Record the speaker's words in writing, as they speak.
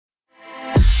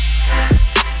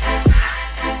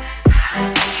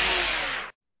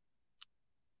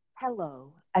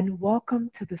Hello, and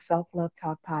welcome to the Self Love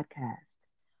Talk podcast.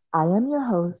 I am your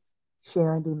host,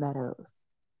 Sharon D. Meadows.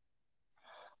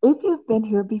 If you've been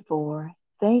here before,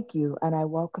 thank you, and I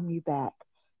welcome you back.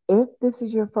 If this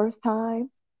is your first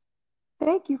time,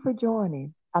 thank you for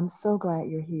joining. I'm so glad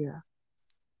you're here.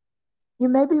 You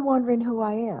may be wondering who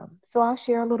I am, so I'll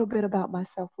share a little bit about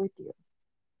myself with you.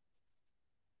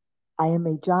 I am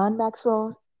a John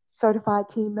Maxwell certified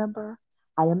team member.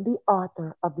 I am the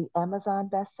author of the Amazon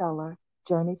bestseller,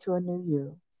 Journey to a New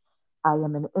You. I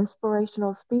am an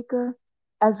inspirational speaker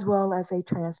as well as a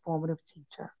transformative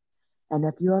teacher. And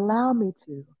if you allow me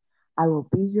to, I will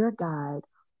be your guide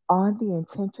on the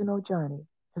intentional journey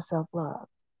to self love.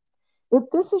 If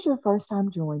this is your first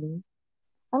time joining,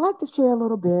 I'd like to share a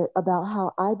little bit about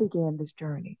how I began this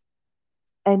journey.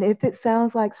 And if it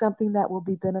sounds like something that will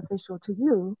be beneficial to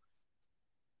you,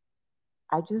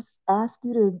 I just ask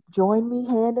you to join me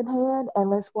hand in hand and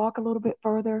let's walk a little bit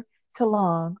further to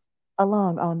along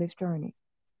on this journey.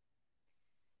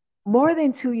 More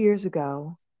than 2 years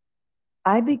ago,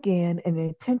 I began an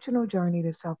intentional journey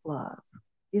to self love.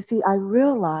 You see, I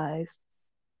realized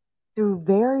through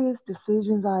various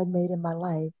decisions I had made in my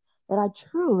life that I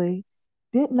truly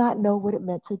did not know what it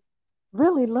meant to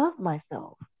really love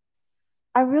myself.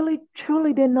 I really,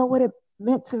 truly didn't know what it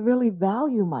meant to really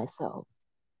value myself.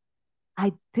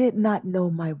 I did not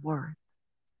know my worth.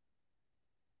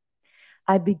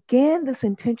 I began this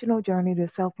intentional journey to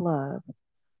self love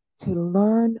to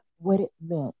learn what it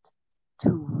meant to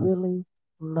really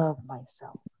love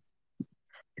myself,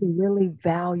 to really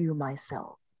value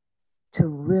myself, to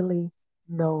really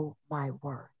know my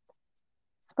worth.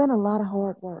 It's been a lot of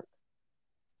hard work.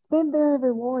 It's been very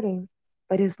rewarding,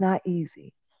 but it's not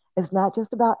easy. It's not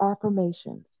just about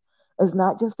affirmations. It's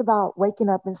not just about waking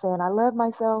up and saying, I love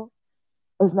myself.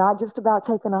 It's not just about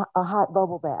taking a hot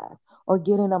bubble bath or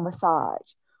getting a massage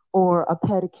or a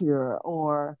pedicure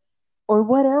or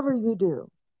whatever you do.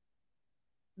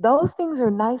 Those things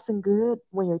are nice and good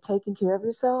when you're taking care of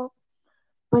yourself,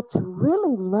 but to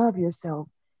really love yourself,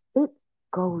 it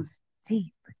goes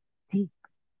deep, deep,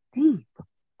 deep.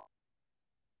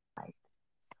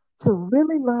 To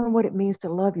really learn what it means to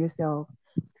love yourself,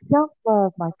 self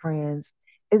love, my friends,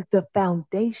 is the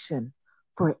foundation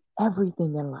for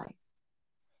everything in life.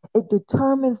 It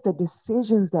determines the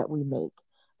decisions that we make,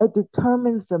 it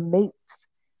determines the mates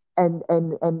and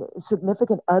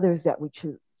significant others that we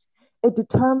choose. It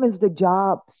determines the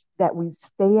jobs that we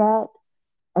stay at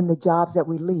and the jobs that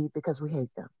we leave because we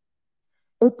hate them.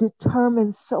 It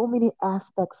determines so many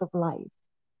aspects of life.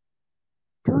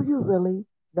 Do you really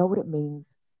know what it means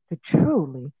to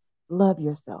truly love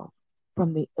yourself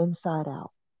from the inside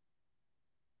out?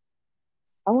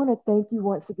 I want to thank you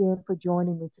once again for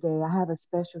joining me today. I have a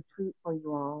special treat for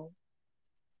you all.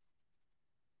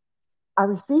 I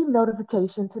received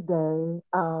notification today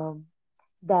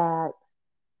that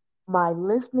my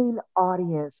listening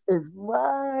audience is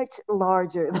much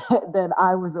larger than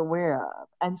I was aware of.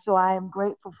 And so I am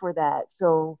grateful for that.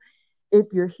 So if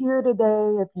you're here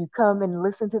today, if you come and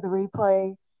listen to the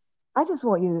replay, I just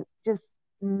want you to just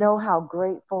know how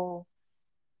grateful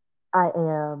I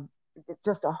am.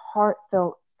 Just a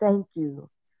heartfelt thank you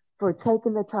for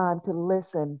taking the time to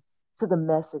listen to the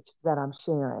message that I'm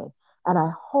sharing. And I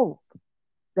hope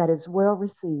that it's well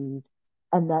received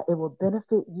and that it will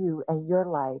benefit you and your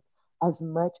life as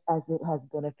much as it has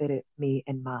benefited me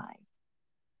and mine.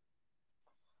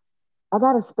 I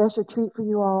got a special treat for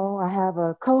you all. I have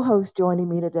a co host joining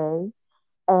me today.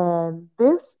 And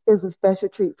this is a special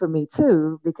treat for me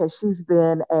too, because she's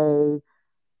been a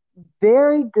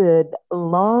very good,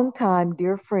 long time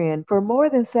dear friend for more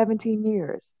than 17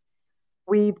 years.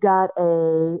 We've got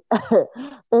a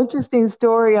interesting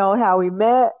story on how we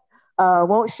met.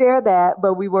 Won't share that,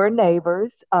 but we were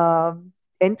neighbors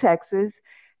in Texas,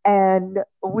 and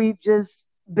we've just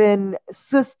been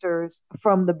sisters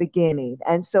from the beginning.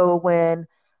 And so when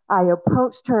I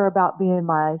approached her about being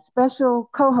my special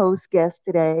co-host guest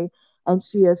today, and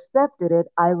she accepted it,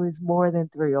 I was more than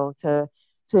thrilled to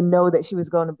know that she was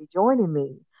going to be joining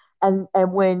me. And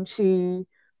when she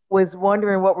was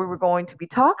wondering what we were going to be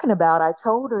talking about, I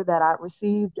told her that I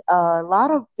received a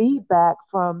lot of feedback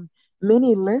from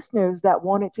many listeners that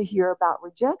wanted to hear about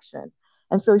rejection.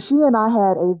 And so she and I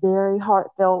had a very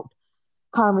heartfelt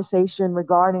conversation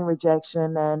regarding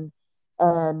rejection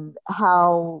and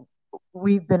how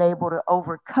we've been able to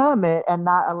overcome it and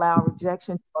not allow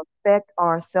rejection to affect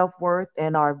our self-worth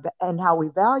and how we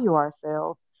value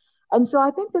ourselves. And so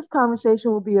I think this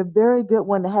conversation will be a very good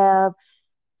one to have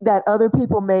that other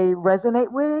people may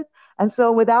resonate with. And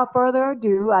so, without further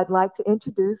ado, I'd like to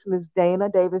introduce Ms. Dana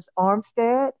Davis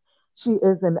Armstead. She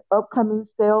is an upcoming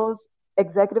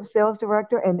executive sales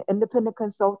director and independent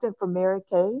consultant for Mary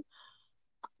Kay.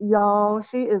 Y'all,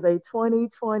 she is a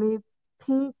 2020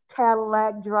 pink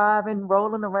Cadillac driving,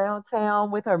 rolling around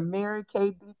town with her Mary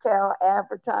Kay decal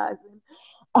advertising.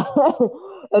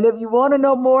 And if you want to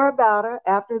know more about her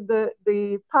after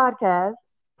the podcast,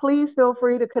 please feel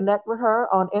free to connect with her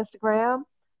on Instagram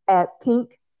at Pink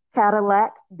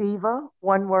Cadillac Diva,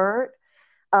 one word.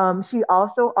 She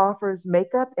also offers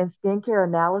makeup and skincare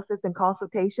analysis and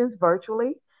consultations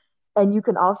virtually. And you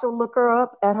can also look her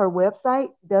up at her website,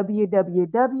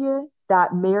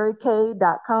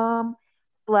 www.marykay.com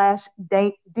slash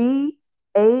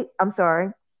I'm sorry,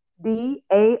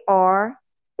 DARMSTEAD2.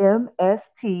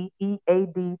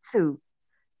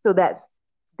 So that's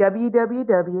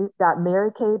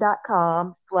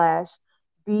www.marykay.com slash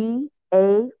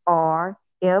DARMSTEAD2.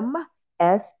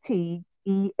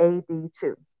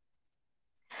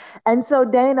 And so,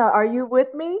 Dana, are you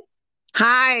with me?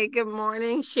 Hi, good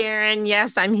morning, Sharon.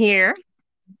 Yes, I'm here.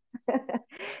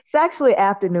 It's actually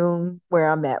afternoon where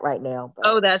I'm at right now, but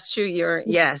Oh, that's true.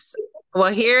 Yes.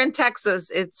 Well, here in Texas,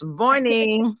 it's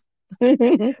morning.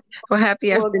 Well,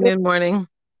 happy well, good, afternoon, morning.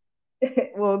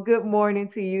 well, good morning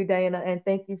to you, Dana, and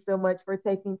thank you so much for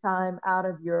taking time out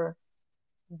of your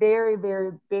very,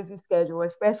 very busy schedule,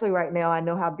 especially right now. I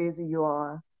know how busy you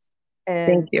are, Thank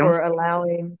and you. for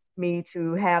allowing me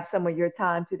to have some of your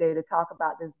time today to talk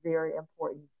about this very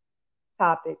important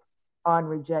topic on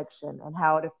rejection and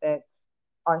how it affects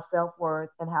our self-worth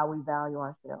and how we value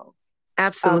ourselves.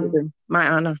 Um, Absolutely. My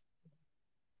honor.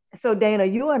 so, Dana,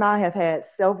 you and I have had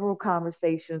several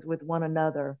conversations with one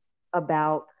another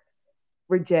about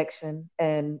rejection,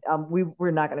 and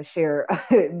we're not going to share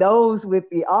those with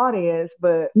the audience.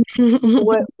 But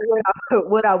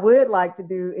what I would like to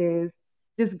do is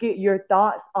just get your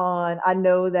thoughts on. I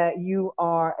know that you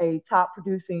are a top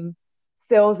producing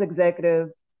sales executive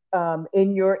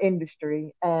in your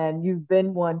industry, and you've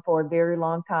been one for a very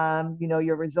long time. You know,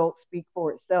 your results speak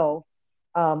for itself.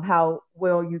 How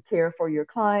well you care for your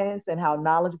clients and how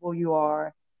knowledgeable you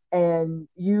are, and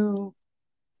you're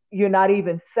not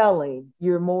even selling.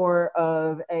 You're more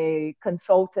of a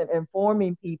consultant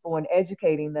informing people and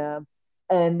educating them,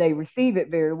 and they receive it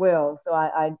very well. So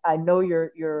I know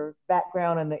your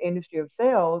background in the industry of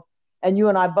sales, and you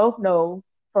and I both know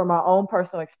from our own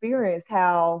personal experience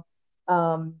how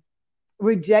um,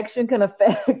 rejection can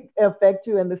affect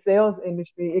you in the sales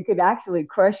industry. It could actually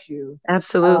crush you.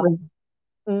 Absolutely.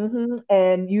 Um,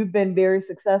 And you've been very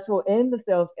successful in the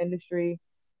sales industry.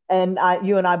 And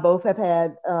you and I both have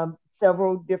had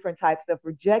several different types of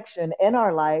rejection in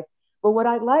our life. But what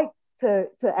I'd like to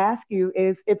ask you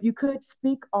is if you could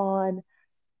speak on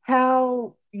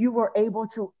how you were able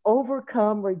to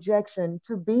overcome rejection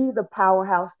to be the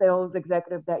powerhouse sales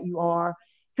executive that you are,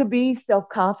 to be self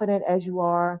confident as you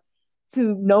are,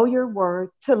 to know your worth,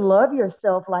 to love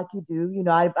yourself like you do. You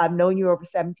know, I've known you over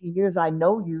 17 years. I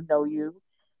know you.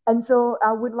 And so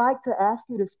I would like to ask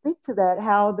you to speak to that,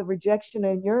 how the rejection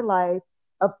in your life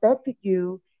affected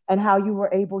you and how you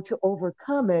were able to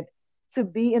overcome it to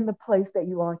be in the place that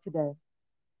you are today.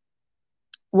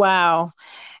 Wow.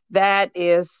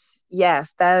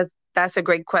 Yes, that's a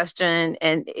great question.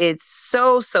 And it's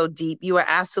so deep. You are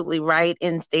absolutely right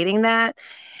in stating that.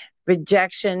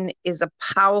 Rejection is a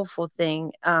powerful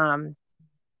thing.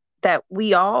 That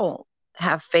we all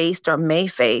have faced or may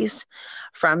face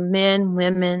from men,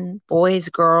 women, boys,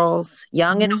 girls,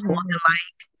 young and old.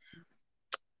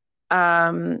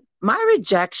 Mm-hmm. My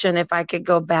rejection, if I could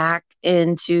go back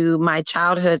into my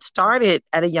childhood, started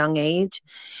at a young age.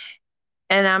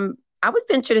 And I would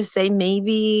venture to say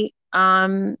maybe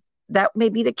that may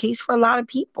be the case for a lot of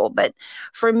people. But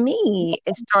for me,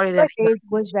 it started at What a young age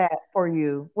was age. that for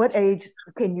you? What age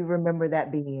can you remember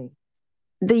that being?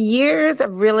 The years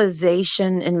of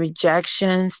realization and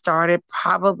rejection started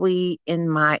probably in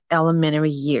my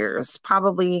elementary years,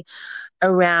 probably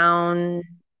around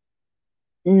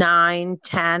 9,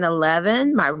 10,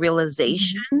 11. My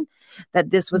realization Mm-hmm.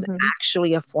 that this was Mm-hmm.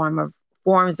 actually a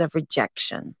forms of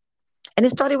rejection. And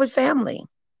it started with family.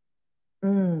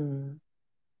 Mm.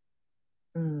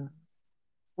 Mm.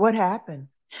 What happened?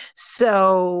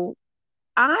 So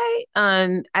I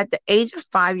at the age of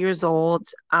 5 years old,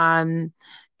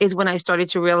 is when I started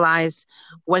to realize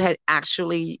what had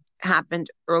actually happened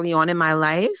early on in my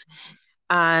life.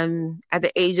 At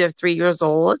the age of 3 years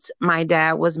old, my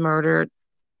dad was murdered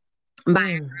by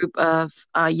a Mm. group of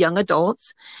young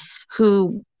adults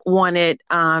who wanted,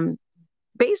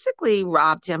 basically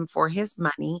robbed him for his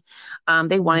money.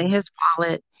 They wanted Mm. his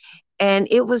wallet, and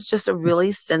it was just a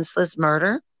really senseless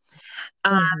murder.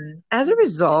 Uh, Mm-hmm. as a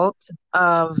result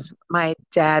of my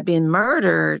dad being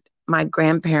murdered, my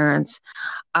grandparents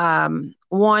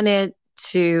wanted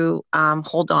to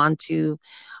hold on to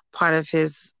part of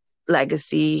his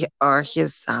legacy or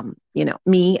his,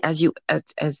 me as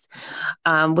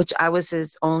which I was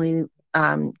his only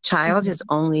child, his Mm-hmm.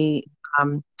 only,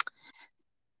 um,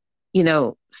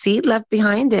 seed left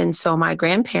behind. And so my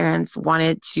grandparents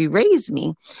wanted to raise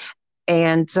me.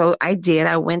 And so I did.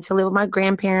 I went to live with my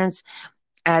grandparents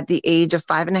at the age of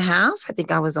 5.5. I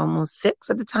think I was almost 6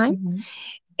 at the time. Mm-hmm.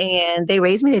 And they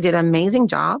raised me. They did an amazing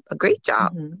job, a great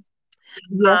job. Mm-hmm.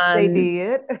 Yes, they Um,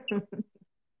 did.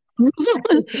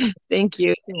 thank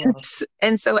you. And, Well.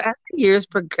 and so as the years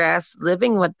progressed,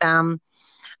 living with them,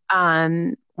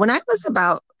 when I was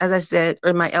about, as I said,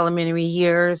 in my elementary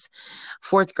years,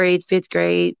 fourth grade, fifth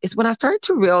grade, is when I started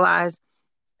to realize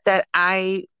that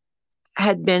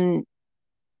had been,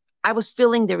 I was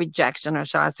feeling the rejection, or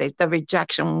shall I say, the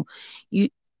rejection. You,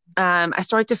 I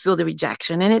started to feel the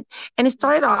rejection, and it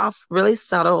started off really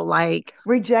subtle, like,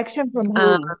 Rejection from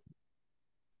uh, who?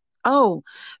 oh,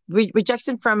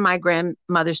 rejection from my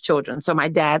grandmother's children, so my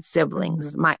dad's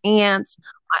siblings, Mm-hmm. my aunts,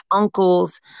 my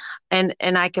uncles, and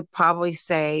I could probably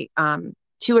say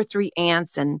two or three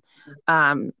aunts and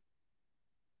um,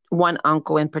 one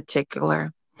uncle in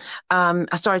particular.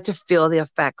 I started to feel the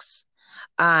effects.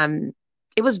 Um,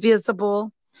 it was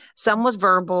visible. Some was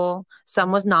verbal,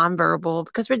 some was nonverbal,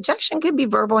 because rejection can be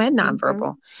verbal and Mm-hmm.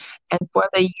 nonverbal. And for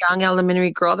the young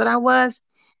elementary girl that I was,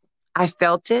 I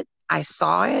felt it, I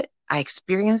saw it, I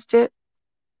experienced it,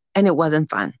 and it wasn't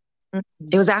fun.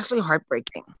 Mm-hmm. It was actually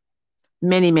heartbreaking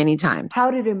many, many times.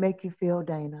 How did it make you feel,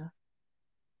 Dana?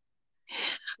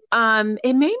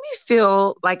 It made me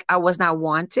feel like I was not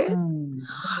wanted, Mm.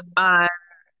 uh,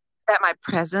 that my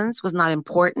presence was not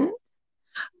important.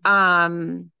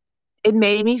 Um, it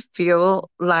made me feel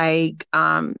like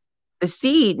the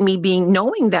seed, me being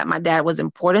knowing that my dad was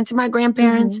important to my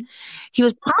grandparents. Mm-hmm. He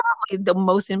was probably the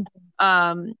most,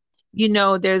 um,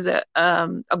 there's a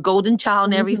golden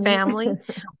child in every family.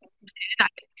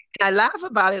 Mm-hmm. And I laugh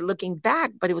about it looking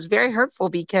back, but it was very hurtful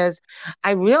because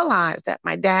I realized that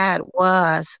my dad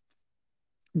was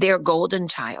their golden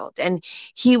child, and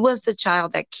he was the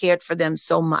child that cared for them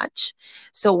so much.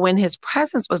 So when his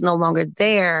presence was no longer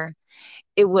there,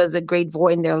 it was a great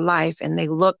void in their life, and they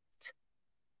looked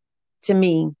to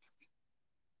me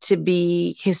to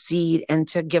be his seed and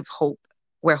to give hope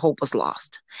where hope was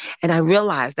lost. And I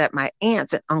realized that my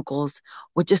aunts and uncles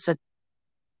were just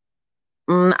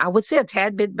I would say a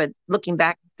tad bit, but looking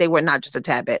back, they were not just a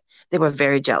tad bit. They were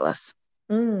very jealous.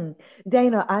 Mm.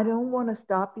 Dana, I don't want to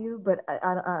stop you, but I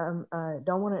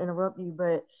don't want to interrupt you,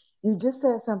 but you just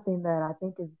said something that I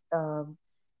think is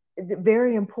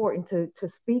very important to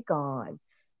speak on.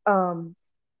 Um,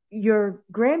 your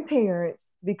grandparents,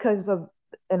 because of,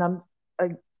 and I,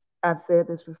 I've said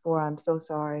this before, I'm so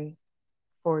sorry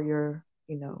for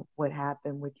what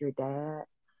happened with your dad.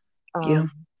 Yeah.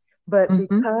 But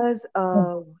Mm-hmm. because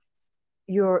of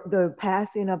the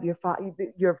passing of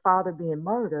your father being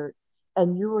murdered,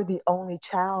 and you were the only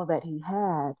child that he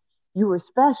had, you were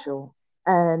special.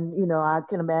 And I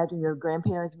can imagine your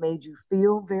grandparents made you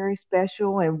feel very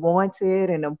special and wanted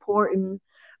and important,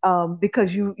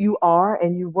 because you are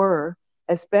and you were,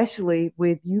 especially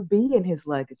with you being his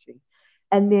legacy.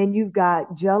 And then you've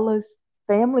got jealous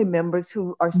family members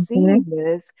who are Mm-hmm. seeing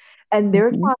this, and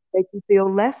they're Mm-hmm. trying to make you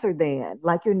feel lesser than,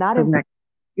 like you're not important, Correct.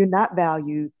 you're not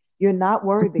valued, you're not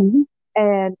worthy. Mm-hmm.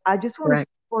 And I just want to Correct.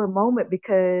 for a moment,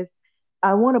 because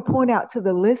I want to point out to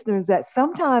the listeners that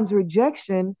sometimes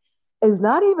rejection is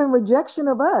not even rejection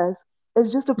of us,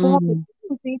 it's just a form of Mm-hmm.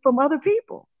 jealousy from other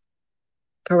people.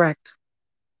 Correct.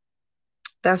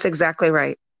 That's exactly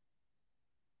right.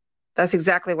 That's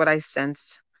exactly what I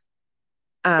sensed.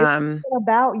 It Um, wasn't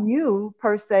about you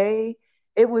per se,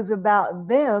 it was about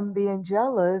them being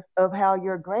jealous of how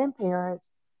your grandparents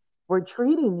were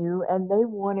treating you, and they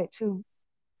wanted to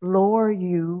lower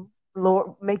you,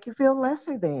 make you feel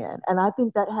lesser than. And I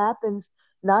think that happens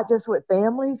not just with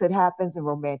families, it happens in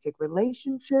romantic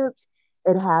relationships,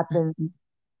 it happens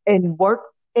in work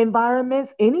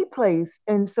environments, any place.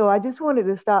 And so I just wanted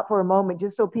to stop for a moment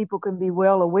just so people can be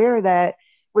well aware that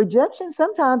rejection,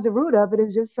 sometimes the root of it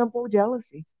is just simple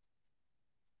jealousy.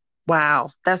 wow,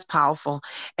 that's powerful.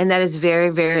 And that is very,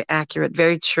 very accurate,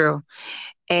 very true.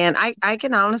 And I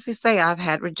can honestly say I've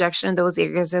had rejection in those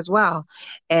areas as well.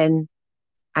 And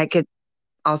I could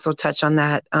also touch on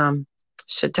that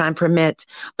should time permit.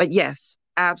 But yes,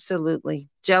 absolutely.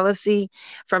 Jealousy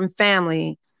from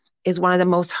family is one of the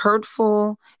most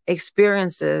hurtful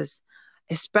experiences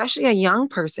especially a young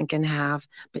person can have,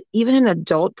 but even an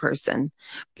adult person,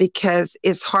 because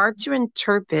it's hard to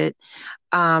interpret.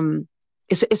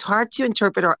 It's hard to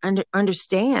interpret or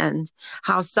understand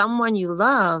how someone you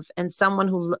love and someone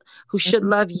who should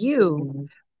love you Mm-hmm.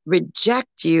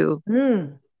 reject you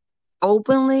Mm.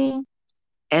 openly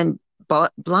and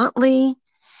bluntly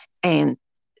and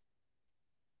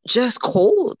just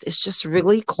cold. It's just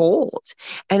really cold.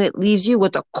 And it leaves you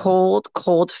with a cold,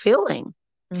 cold feeling.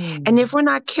 And Mm. if we're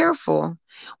not careful,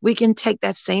 we can take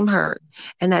that same hurt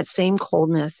and that same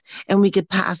coldness and we could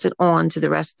pass it on to the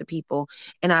rest of the people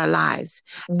in our lives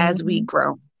as we Mm-hmm.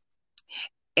 grow.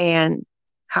 And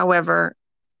however,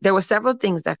 there were several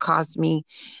things that caused me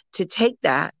to take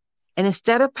that and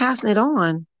instead of passing it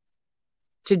on,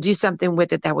 to do something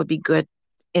with it that would be good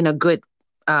in a good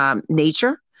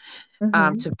nature,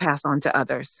 Mm-hmm. to pass on to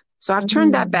others. So I've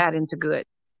turned that Mm. bad into good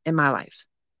in my life.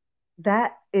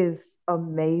 That is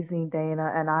amazing,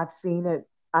 Dana. And I've seen it.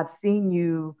 I've seen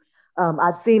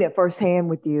it firsthand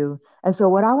with you. And so,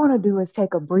 what I want to do is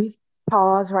take a brief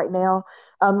pause right now.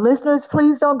 Listeners,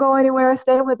 please don't go anywhere.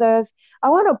 Stay with us. I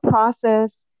want to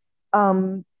process.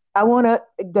 Um, I want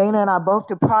Dana and I both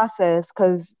to process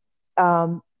because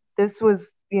um, this was,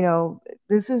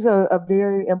 this is a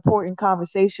very important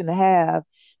conversation to have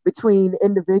between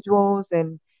individuals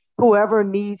and whoever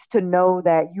needs to know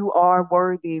that you are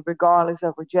worthy regardless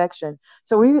of rejection.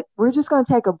 So we're just going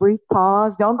to take a brief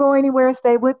pause. Don't go anywhere.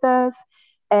 Stay with us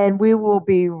and we will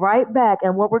be right back.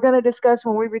 And what we're going to discuss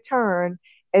when we return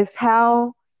is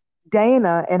how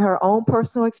Dana and her own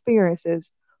personal experiences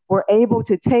were able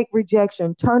to take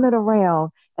rejection, turn it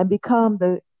around and become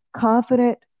the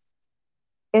confident,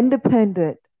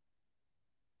 independent,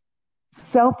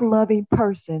 self-loving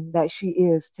person that she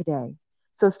is today.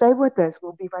 So stay with us.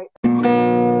 We'll be right back.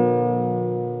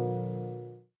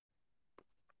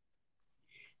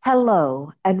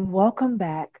 Hello, and welcome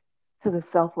back to the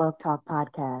Self Love Talk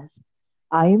podcast.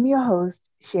 I am your host,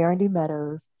 Sharon D.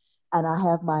 Meadows, and I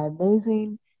have my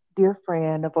amazing dear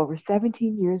friend of over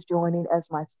 17 years joining as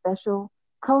my special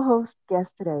co host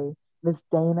guest today, Miss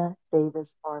Dana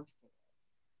Davis Armstead.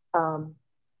 Um,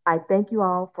 I thank you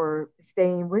all for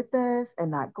staying with us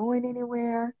and not going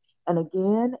anywhere. And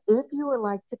again, if you would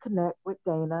like to connect with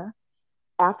Dana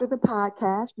after the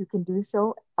podcast, you can do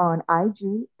so on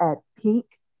IG at Pink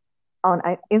on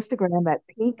Instagram at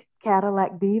Pink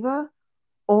Cadillac Diva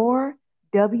or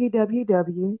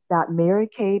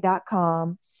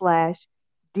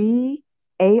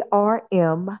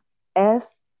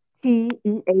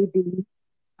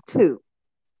www.maryk.com/DARMSTEAD2.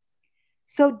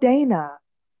 So, Dana,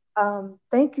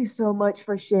 thank you so much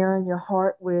for sharing your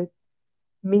heart with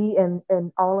me and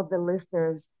all of the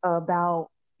listeners about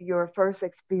your first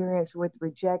experience with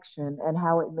rejection and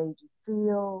how it made you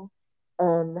feel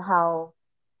and how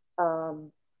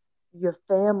um, your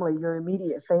family, your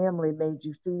immediate family made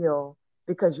you feel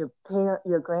because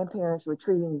your grandparents were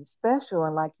treating you special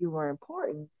and like you were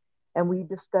important. And we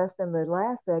discussed in the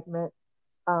last segment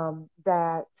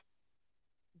that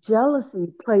jealousy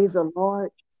plays a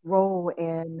large role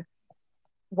in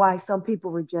why some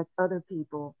people reject other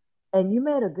people. And you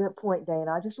made a good point,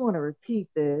 Dana. I just want to repeat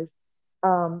this.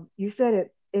 You said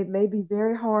it may be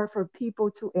very hard for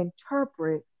people to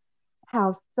interpret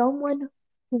how someone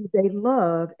who they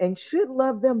love and should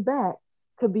love them back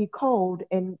could be cold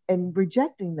and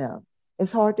rejecting them.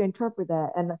 It's hard to interpret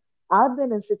that. And I've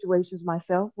been in situations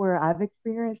myself where I've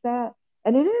experienced that.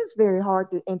 And it is very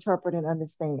hard to interpret and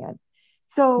understand.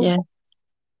 So, Yeah.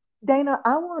 Dana,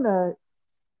 I want to,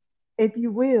 if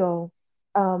you will,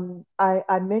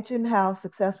 I mentioned how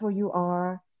successful you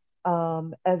are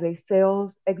as a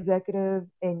sales executive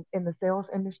in the sales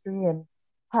industry and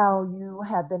how you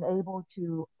have been able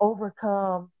to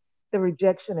overcome the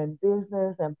rejection in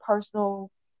business and personal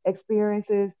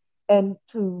experiences and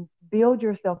to build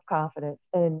your self-confidence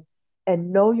and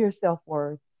know your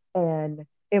self-worth and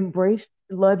embrace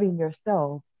loving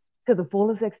yourself to the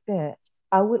fullest extent.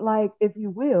 I would like, if you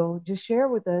will, just share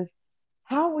with us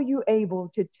how were you able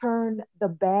to turn the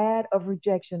bad of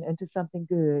rejection into something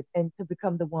good and to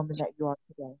become the woman that you are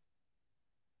today?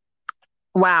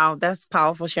 Wow, that's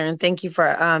powerful, Sharon. Thank you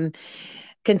for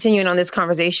continuing on this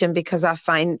conversation because I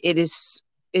find it is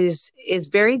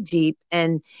very deep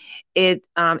and it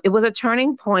was a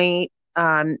turning point.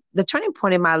 The turning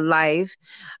point in my life,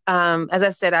 as I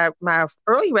said, my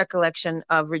early recollection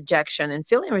of rejection and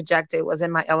feeling rejected was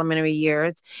in my elementary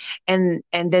years, and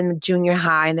then junior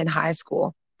high and then high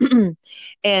school.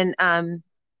 And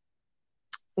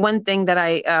one thing that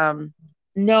I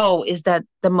know is that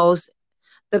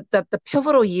the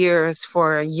pivotal years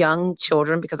for young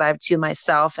children, because I have two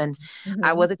myself and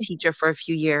I Mm-hmm. was a teacher for a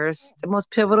few years. The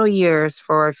most pivotal years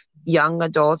for young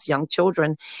adults, young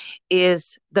children,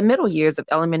 is the middle years of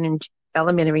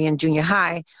elementary and junior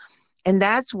high. And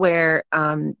that's where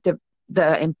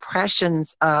the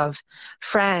impressions of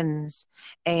friends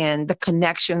and the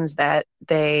connections that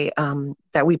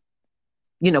that we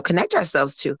connect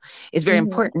ourselves to is very Mm-hmm.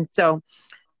 important. So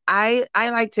I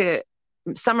like to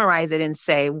summarize it and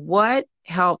say what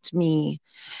helped me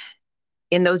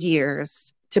in those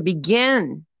years to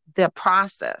begin the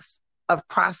process of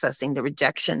processing the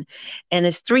rejection. And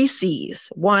it's three C's.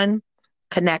 One,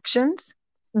 connections,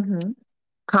 Mm-hmm.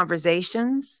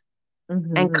 conversations,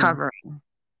 and Mm-hmm. covering.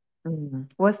 Mm-hmm.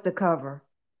 What's the cover?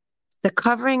 The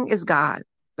covering is God.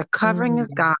 The covering is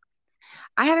Mm-hmm. God.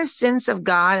 I had a sense of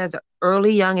God at an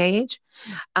early young age.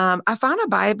 I found a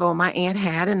Bible my aunt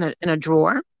had in a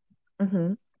drawer.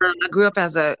 Mm-hmm. I grew up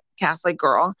as a Catholic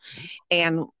girl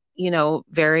and,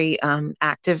 very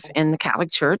active in the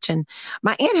Catholic Church. And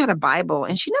my aunt had a Bible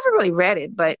and she never really read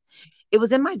it, but it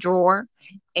was in my drawer.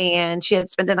 And she had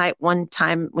spent the night one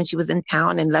time when she was in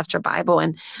town and left her Bible.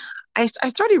 And I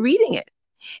started reading it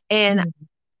and I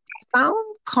found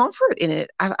comfort in it.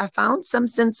 I found some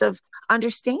sense of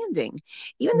understanding,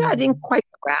 even though I Mm-hmm. didn't quite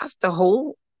grasp the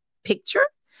whole picture.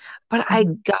 But I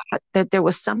Mm-hmm. got that there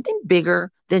was something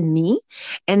bigger than me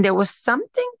and there was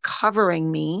something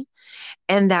covering me,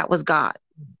 and that was God.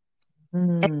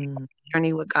 And Mm-hmm. the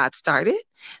journey with God started.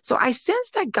 So I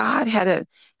sensed that God had a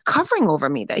covering over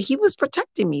me, that He was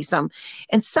protecting me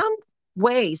in some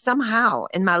way, somehow,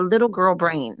 in my little girl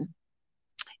brain.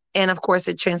 And of course,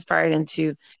 it transpired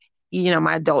into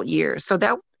my adult years. So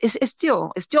that is it's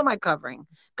still my covering.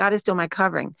 God is still my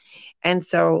covering, and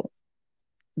so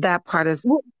that part is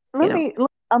Well, you know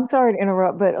I'm sorry to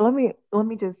interrupt, but let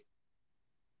me just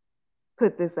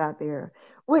put this out there.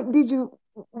 What did you,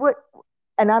 what,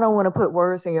 and I don't want to put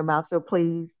words in your mouth, so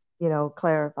please,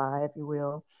 clarify if you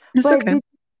will. it's But okay.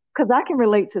 because I can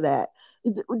relate to that.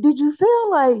 Did you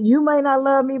feel like you may not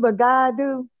love me, but God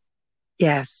do?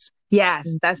 Yes,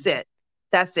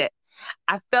 that's it.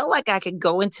 I felt like I could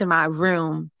go into my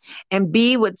room and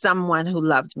be with someone who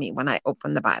loved me when I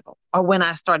opened the Bible or when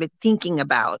I started thinking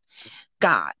about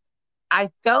God. I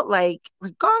felt like,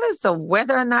 regardless of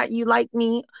whether or not you like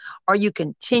me, or you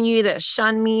continue to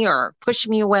shun me or push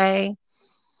me away,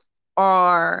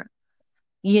 or,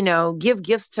 give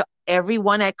gifts to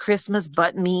everyone at Christmas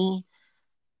but me,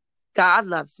 God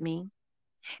loves me.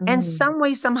 And Mm, some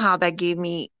way, somehow, that gave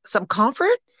me some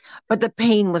comfort, but the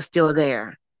pain was still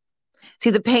there. See,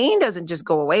 the pain doesn't just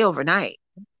go away overnight,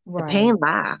 the pain right.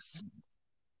 lasts.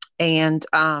 And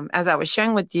as I was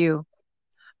sharing with you,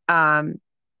 um,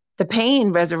 the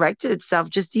pain resurrected itself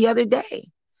just the other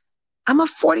day. I'm a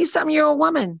 40-some-year-old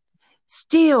woman,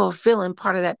 still feeling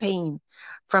part of that pain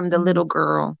from the Mm, little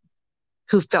girl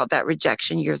who felt that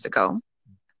rejection years ago.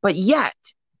 But yet,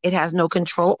 it has no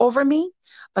control over me,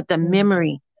 but the mm.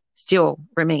 memory still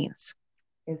remains.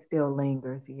 It still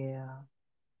lingers, yeah.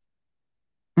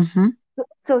 Hmm.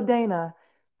 So Dana,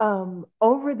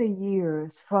 over the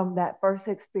years from that first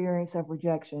experience of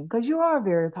rejection, because you are a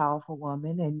very powerful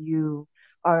woman and you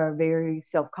are a very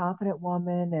self-confident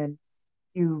woman and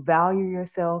you value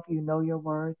yourself, you know your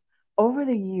worth. Over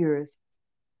the years,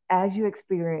 as you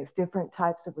experience different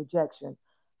types of rejection,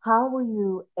 how were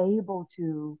you able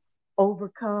to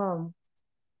overcome?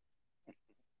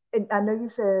 And I know you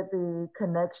said the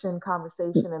connection,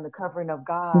 conversation, and the covering of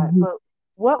God, Hmm. but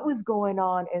what was going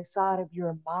on inside of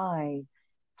your mind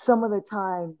some of the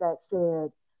times that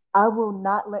said, I will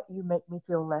not let you make me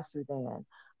feel lesser than.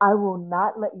 I will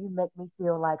not let you make me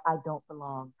feel like I don't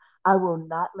belong. I will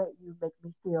not let you make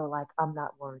me feel like I'm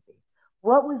not worthy.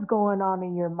 What was going on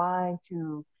in your mind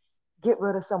to get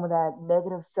rid of some of that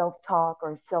negative self-talk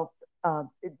or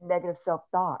negative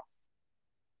self-thoughts?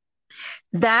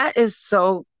 That is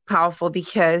so powerful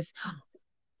because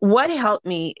what helped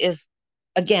me is,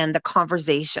 again, the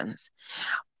conversations.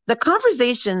 The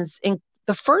conversations in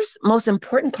the first most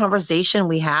important conversation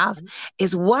we have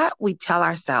is what we tell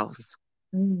ourselves.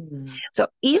 Mm, So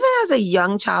even as a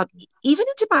young child, even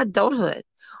into my adulthood,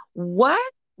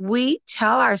 what we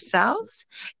tell ourselves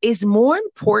is more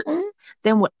important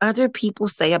than what other people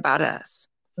say about us.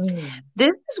 mm,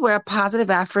 This is where positive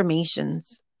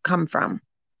affirmations come from.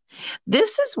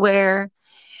 This is where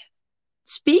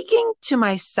speaking to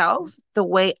myself the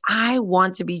way I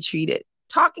want to be treated,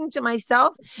 talking to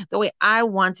myself the way I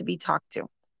want to be talked to.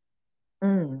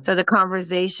 mm. So the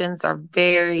conversations are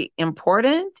very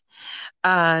important.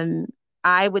 Um,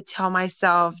 I would tell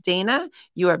myself, Dana,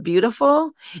 you are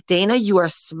beautiful. Dana, you are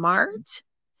smart.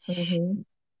 Mhm.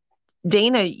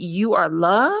 Dana, you are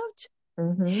loved.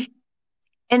 Mm-hmm.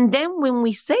 And then when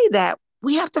we say that,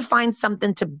 we have to find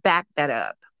something to back that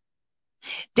up.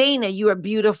 Dana, you are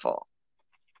beautiful.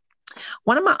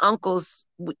 One of my uncles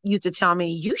used to tell me,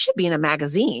 you should be in a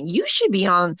magazine. You should be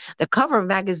on the cover of a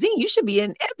magazine. You should be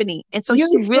in Ebony. And so You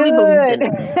he really believed should.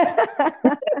 in me.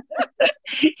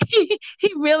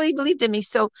 He really believed in me.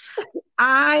 So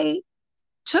I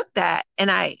took that and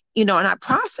I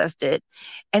processed it,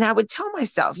 and I would tell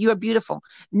myself, you are beautiful.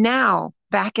 Now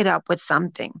back it up with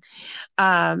something.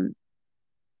 Um,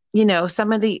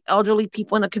 some of the elderly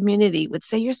people in the community would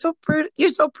say, you're so pretty,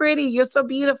 you're so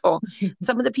beautiful.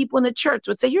 Some of the people in the church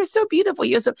would say, you're so beautiful,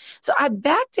 so I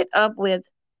backed it up with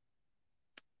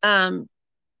um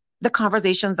the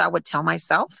conversations I would tell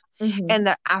myself Mm-hmm. and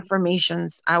the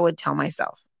affirmations I would tell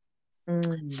myself.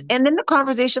 Mm-hmm. And then the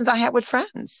conversations I had with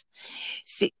friends.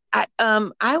 See,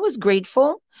 I was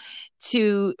grateful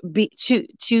to be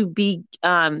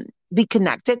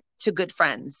connected to good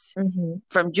friends Mm-hmm.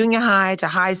 from junior high to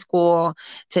high school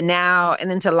to now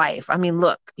and into life. I mean,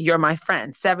 look, you're my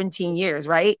friend, 17 years,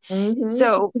 right?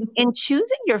 So Mm-hmm. in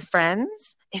choosing your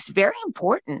friends, it's very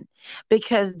important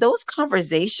because those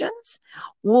conversations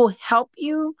will help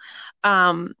you,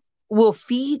 um, will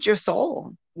feed your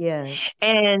soul. Yes.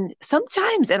 And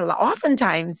sometimes and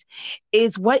oftentimes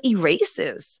is what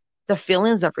erases the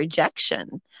feelings of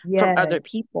rejection from Yes. other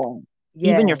people,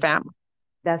 even your Yes. family.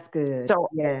 That's good. So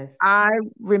Yes. I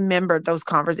remember those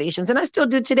conversations and I still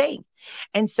do today.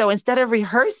 And so instead of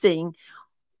rehearsing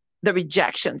the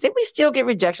rejections, and we still get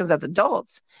rejections as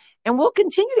adults, and we'll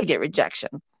continue to get rejection.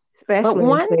 But Especially in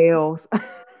one, sales.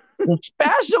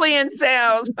 especially in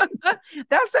sales,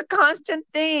 that's a constant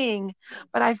thing.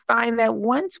 But I find that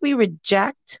once we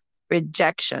reject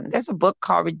rejection, there's a book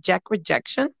called Reject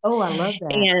Rejection. Oh, I love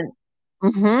that. And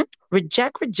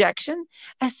reject rejection,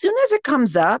 as soon as it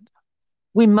comes up,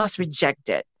 we must reject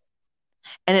it.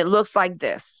 And it looks like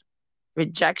this: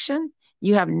 rejection,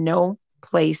 you have no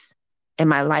place in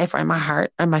my life or in my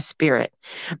heart or my spirit.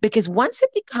 Because once it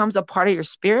becomes a part of your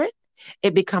spirit,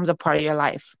 it becomes a part of your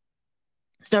life.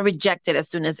 So reject it as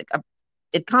soon as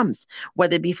it comes,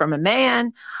 whether it be from a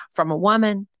man, from a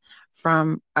woman,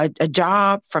 from a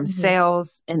job, from Mm-hmm.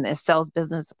 sales, in the sales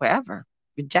business, wherever.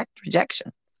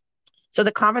 Rejection. So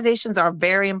the conversations are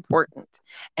very important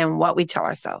and what we tell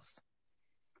ourselves.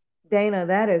 Dana,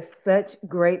 that is such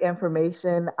great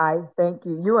information. I thank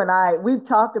you. You and I, we've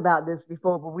talked about this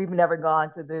before, but we've never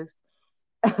gone to this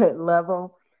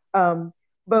level. Um,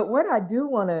 but what I do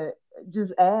want to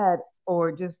just add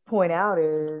or just point out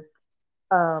is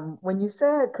when you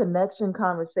said connection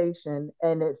conversation,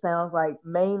 and it sounds like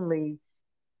mainly,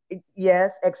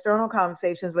 yes, external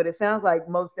conversations, but it sounds like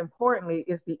most importantly,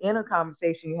 it's the inner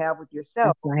conversation you have with yourself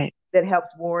That's right. that helps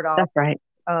ward off That's right.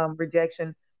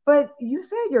 rejection. But you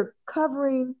said you're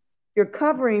covering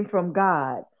from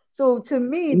God. So to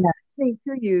me, Yeah. listening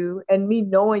to you and me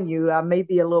knowing you, I may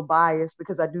be a little biased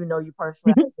because I do know you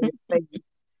personally.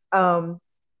 Um,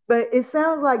 but it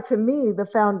sounds like to me the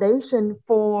foundation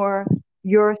for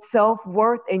your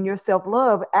self-worth and your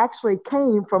self-love actually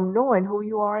came from knowing who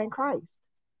you are in Christ.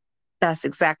 That's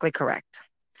exactly correct.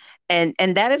 And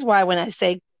that is why when I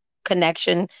say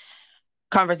connection,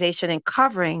 conversation, and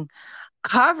covering,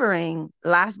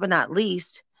 last but not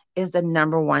least, is the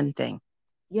number one thing.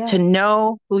 To Yes,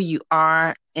 know who you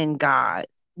are in God.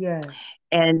 yes.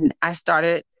 And I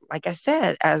started, like I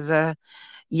said, as a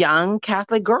young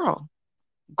Catholic girl,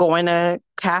 going to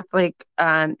Catholic,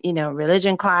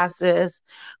 religion classes,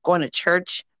 going to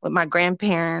church with my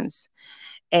grandparents,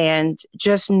 and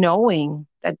just knowing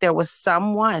that there was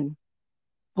someone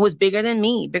who was bigger than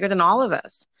me, bigger than all of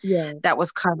us, Yes. that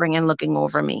was covering and looking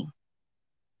over me.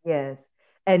 Yes.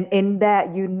 And in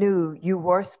that, you knew you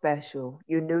were special.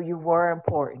 You knew you were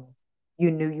important.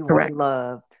 You knew you were Correct.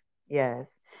 loved. Yes.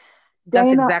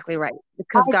 That's Dana, exactly right. I,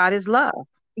 Because God is love.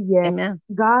 yes, Amen.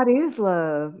 God is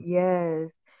love. Yes.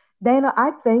 Dana,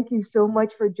 I thank you so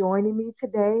much for joining me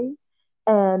today.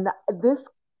 And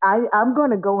I'm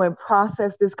going to go and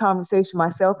process this conversation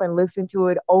myself and listen to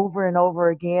it over and over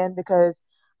again because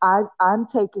I'm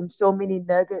taking so many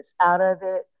nuggets out of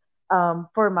it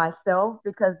for myself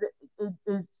because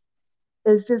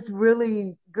it's just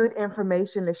really good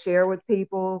information to share with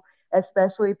people,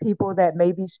 especially people that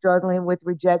may be struggling with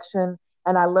rejection.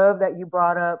 And I love that you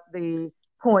brought up the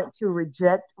point to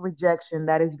reject rejection.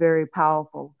 That is very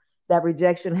powerful. That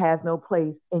rejection has no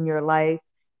place in your life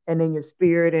and in your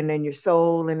spirit and in your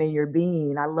soul and in your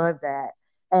being. I love that.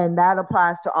 And that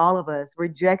applies to all of us.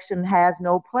 Rejection has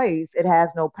no place, it has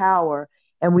no power.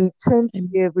 And we tend to Amen.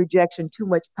 give rejection too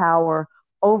much power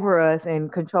over us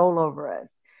and control over us.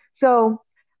 So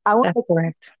I want. That's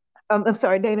correct. I'm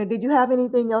sorry, Dana. Did you have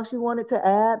anything else you wanted to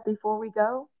add before we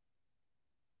go?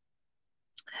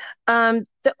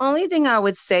 The only thing I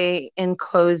would say in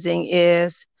closing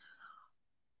is,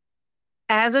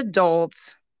 as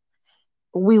adults,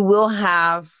 we will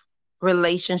have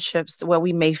relationships where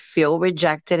we may feel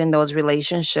rejected in those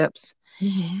relationships.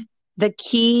 Mm-hmm. The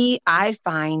key I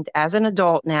find as an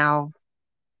adult now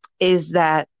is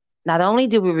that not only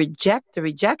do we reject the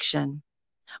rejection,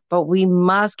 but we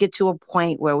must get to a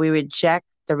point where we reject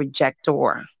the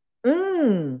rejector,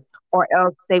 Mm. or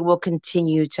else they will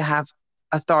continue to have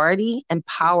authority and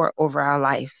power over our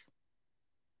life.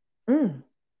 Mm.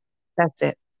 That's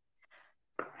it.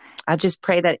 I just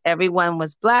pray that everyone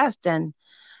was blessed and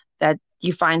that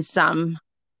you find some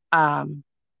um,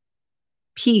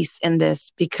 peace in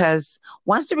this, because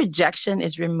once the rejection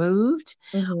is removed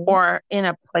Mm-hmm. or in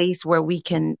a place where we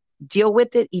can deal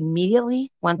with it immediately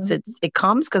once Mm-hmm. it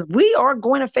comes, because we are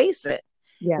going to face it.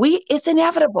 Yeah. It's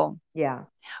inevitable. Yeah.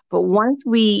 But once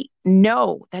we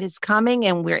know that it's coming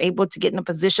and we're able to get in a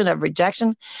position of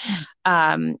rejection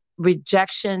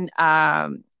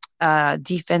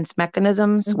defense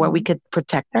mechanisms where we Mm-hmm. could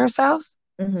protect ourselves,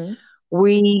 Mm-hmm.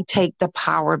 we take the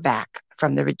power back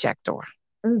from the rejector.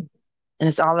 Mm. And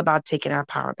it's all about taking our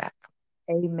power back.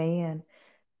 Amen.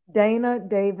 Dana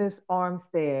Davis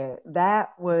Armstead.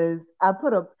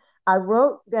 I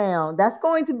wrote down, that's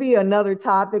going to be another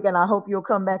topic, and I hope you'll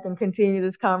come back and continue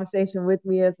this conversation with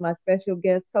me as my special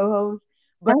guest co-host.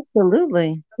 But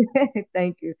Absolutely.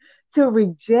 thank you. To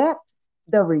reject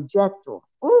the rejector.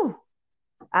 Ooh,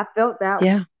 I felt that.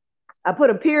 Yeah. I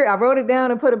put a period, I wrote it down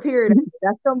and put a period.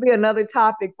 That's going to be another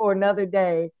topic for another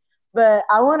day. But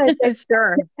I want to thank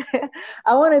Sure.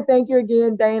 I want to thank you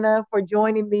again, Dana, for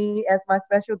joining me as my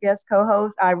special guest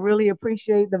co-host. I really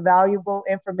appreciate the valuable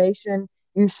information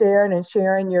you shared and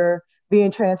sharing your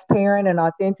being transparent and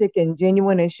authentic and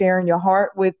genuine and sharing your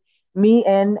heart with me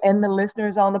and the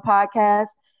listeners on the podcast.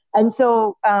 And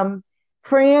so,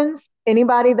 friends,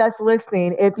 anybody that's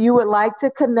listening, if you would like to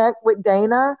connect with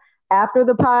Dana after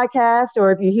the podcast,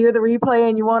 or if you hear the replay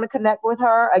and you want to connect with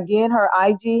her, again, her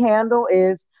IG handle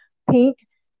is Pink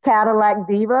Cadillac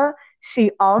Diva.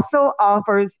 She also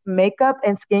offers makeup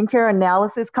and skincare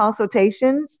analysis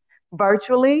consultations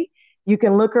virtually. You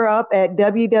can look her up at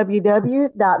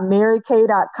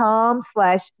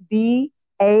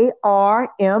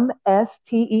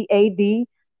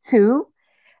www.marykay.com/DARMSTEAD2.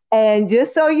 And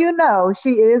just so you know, she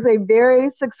is a very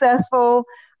successful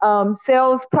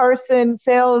salesperson,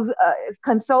 sales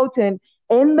consultant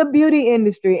in the beauty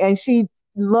industry, and she's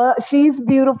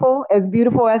beautiful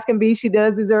as can be. She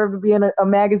does deserve to be in a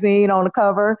magazine on the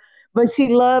cover, but she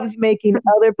loves making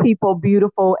other people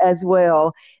beautiful as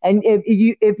well. And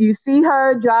if you see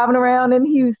her driving around in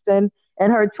Houston in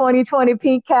her 2020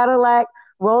 pink Cadillac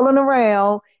rolling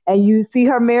around, and you see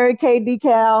her Mary Kay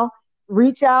decal,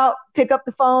 reach out, pick up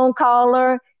the phone, call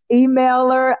her, email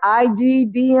her,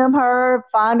 IG, DM her,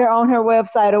 find her on her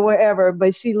website or wherever.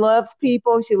 But she loves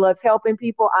people. She loves helping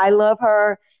people. I love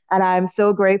her. And I'm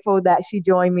so grateful that she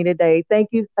joined me today. Thank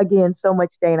you again so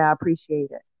much, Dana. I appreciate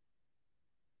it.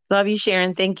 Love you,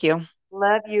 Sharon. Thank you.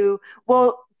 Love you.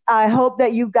 Well, I hope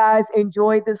that you guys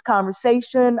enjoyed this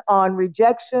conversation on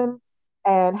rejection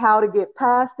and how to get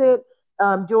past it.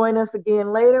 Join us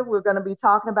again later. We're going to be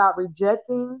talking about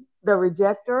rejecting the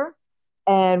rejector,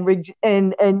 and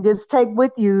just take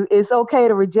with you, it's okay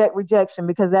to reject rejection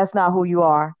because that's not who you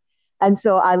are. And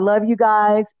so I love you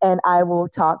guys, and I will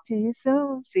talk to you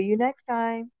soon. See you next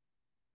time.